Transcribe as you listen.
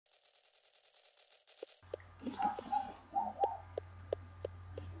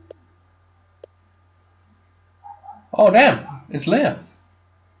Oh damn, it's Leah.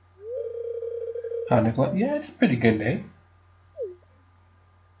 Hi Nicolai. Yeah, it's a pretty good day.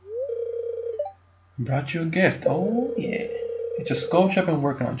 Brought you a gift. Oh yeah. It's a sculpture I've been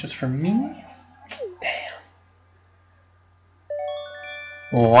working on just for me. Damn.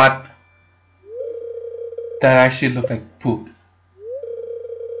 What? That actually looked like poop.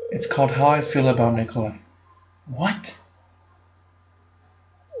 It's called How I Feel About Nicolai. What?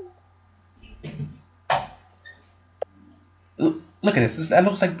 Look at this. That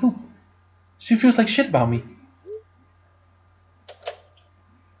looks like poop. She feels like shit about me.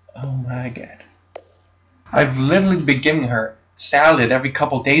 Oh my god. I've literally been giving her salad every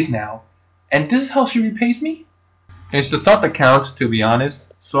couple days now, and this is how she repays me? It's the thought that counts, to be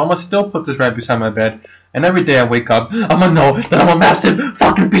honest. So I'ma still put this right beside my bed, and every day I wake up, I'ma know that I'm a massive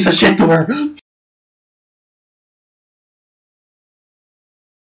fucking piece of shit to her.